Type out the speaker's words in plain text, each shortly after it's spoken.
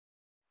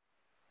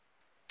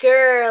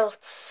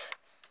girls.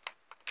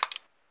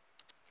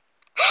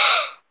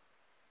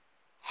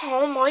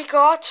 Oh my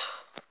god,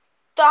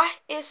 that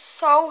is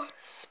so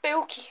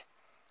spooky.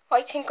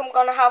 I think I'm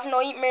gonna have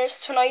nightmares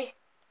tonight.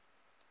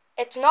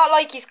 It's not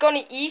like he's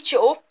gonna eat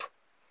you up.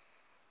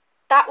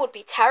 That would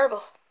be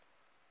terrible.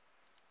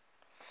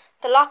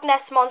 The Loch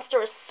Ness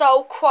Monster is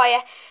so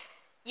quiet,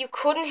 you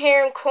couldn't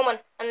hear him coming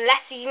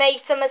unless he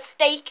makes a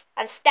mistake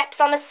and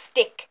steps on a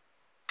stick.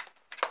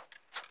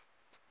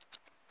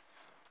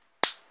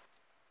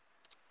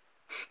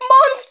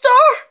 Monster!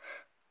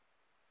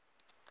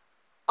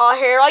 Oh,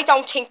 here, I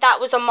don't think that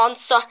was a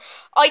monster.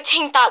 I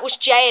think that was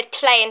Jade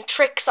playing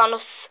tricks on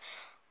us.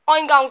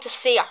 I'm going to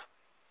see her,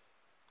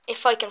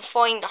 if I can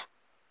find her.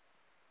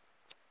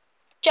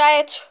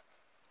 Jade,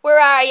 where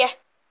are you?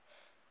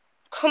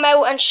 Come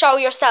out and show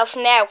yourself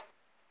now.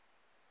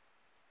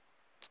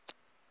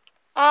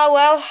 Oh,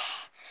 well,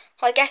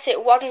 I guess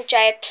it wasn't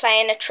Jade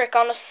playing a trick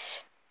on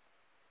us.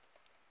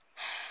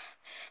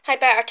 I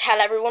better tell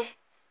everyone.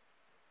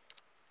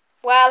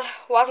 Well,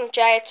 wasn't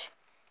Jade.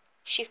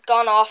 She's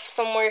gone off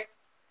somewhere.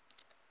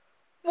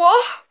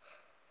 What?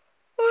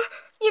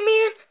 You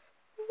mean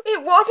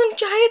it wasn't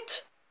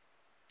Jade?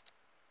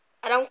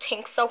 I don't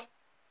think so.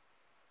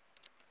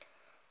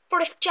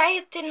 But if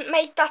Jade didn't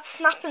make that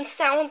snapping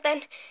sound,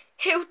 then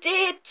who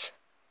did?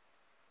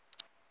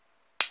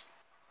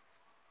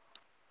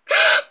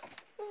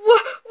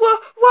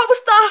 What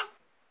was that?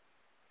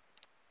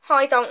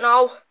 I don't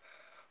know.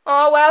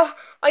 Oh well,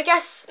 I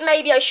guess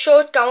maybe I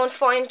should go and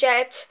find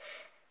Jade.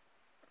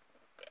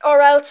 Or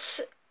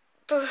else,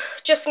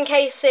 just in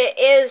case it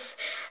is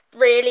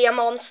really a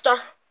monster.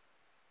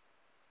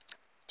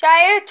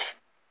 Jade!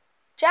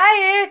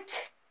 Jade!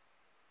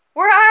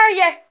 Where are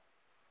you?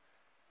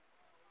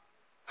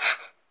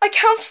 I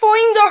can't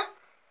find her.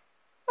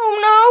 Oh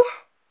no.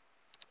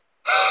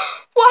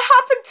 What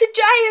happened to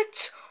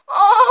Jade?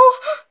 Oh,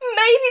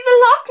 maybe the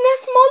Loch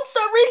Ness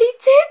Monster really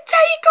did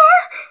take her.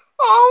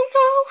 Oh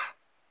no.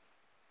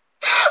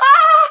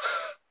 Ah!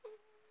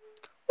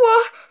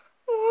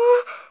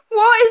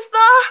 What is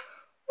that?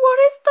 What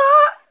is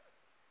that?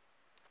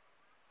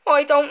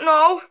 I don't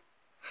know.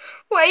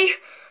 Wait,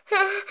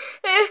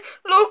 it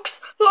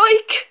looks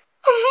like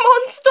a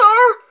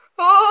monster.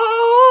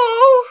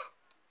 Oh!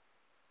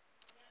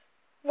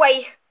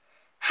 Wait,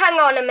 hang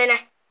on a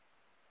minute.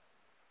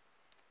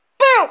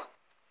 Boo!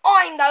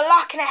 I'm the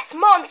Loch Ness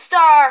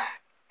Monster!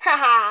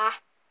 Haha!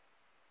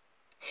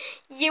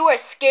 You were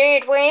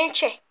scared,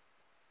 weren't you?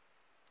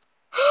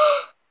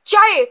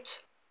 Jade!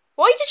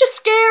 Why did you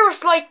scare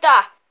us like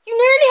that? You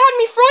nearly had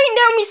me frightened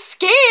down my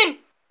skin!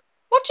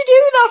 What'd you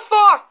do that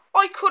for?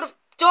 I could have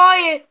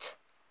died.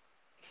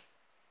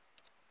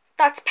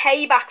 That's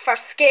payback for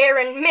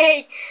scaring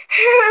me.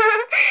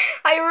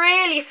 I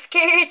really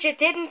scared you,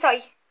 didn't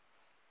I?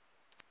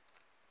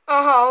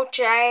 Oh,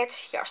 Jade,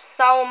 you're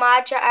so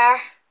mad you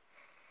are.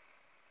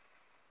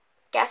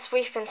 Guess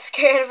we've been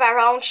scared of our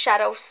own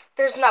shadows.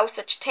 There's no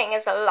such thing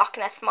as a Loch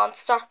Ness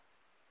Monster.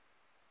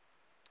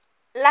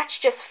 Let's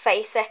just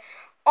face it,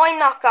 I'm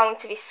not going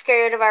to be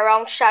scared of our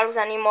own shadows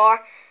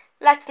anymore.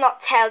 Let's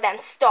not tell them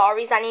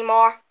stories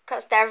anymore,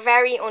 because they're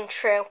very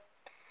untrue.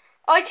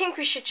 I think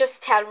we should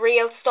just tell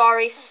real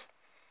stories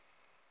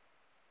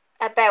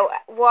about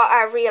what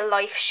our real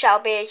life shall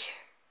be.